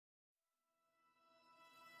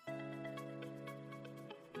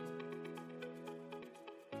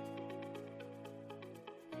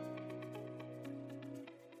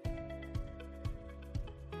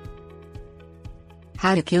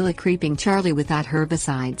How to kill a creeping Charlie without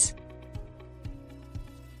herbicides.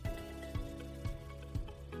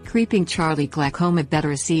 Creeping Charlie Glechoma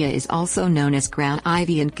bederacea is also known as ground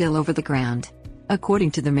ivy and gill-over-the-ground. According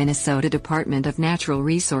to the Minnesota Department of Natural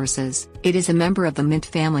Resources, it is a member of the mint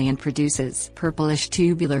family and produces purplish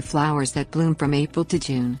tubular flowers that bloom from April to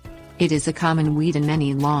June. It is a common weed in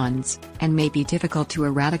many lawns, and may be difficult to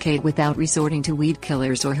eradicate without resorting to weed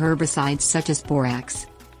killers or herbicides such as borax.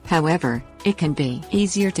 However, it can be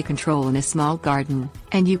easier to control in a small garden,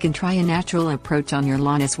 and you can try a natural approach on your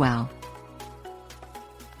lawn as well.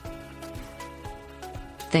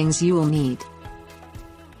 Things you will need: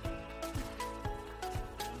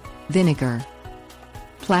 vinegar,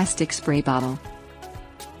 plastic spray bottle,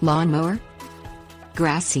 lawnmower,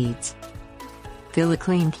 grass seeds. Fill a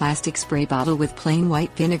clean plastic spray bottle with plain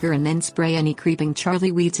white vinegar and then spray any creeping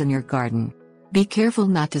Charlie weeds in your garden. Be careful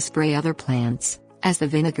not to spray other plants, as the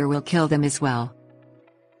vinegar will kill them as well.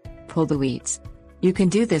 Pull the weeds. You can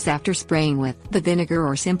do this after spraying with the vinegar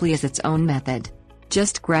or simply as its own method.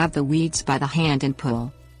 Just grab the weeds by the hand and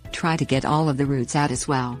pull. Try to get all of the roots out as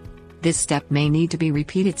well. This step may need to be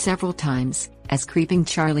repeated several times, as creeping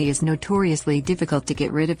Charlie is notoriously difficult to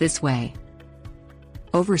get rid of this way.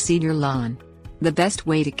 Overseed your lawn. The best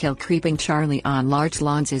way to kill creeping Charlie on large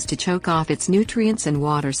lawns is to choke off its nutrients and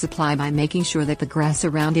water supply by making sure that the grass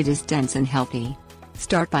around it is dense and healthy.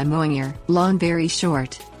 Start by mowing your lawn very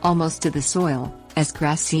short, almost to the soil, as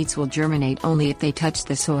grass seeds will germinate only if they touch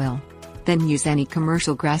the soil. Then use any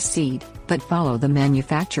commercial grass seed, but follow the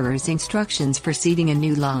manufacturer's instructions for seeding a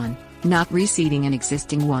new lawn, not reseeding an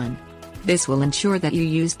existing one. This will ensure that you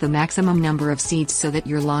use the maximum number of seeds so that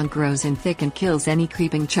your lawn grows in thick and kills any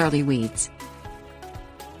creeping Charlie weeds.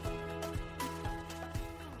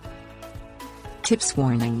 Tips: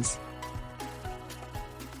 warnings.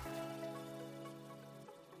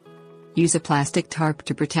 Use a plastic tarp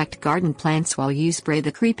to protect garden plants while you spray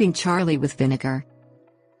the creeping Charlie with vinegar.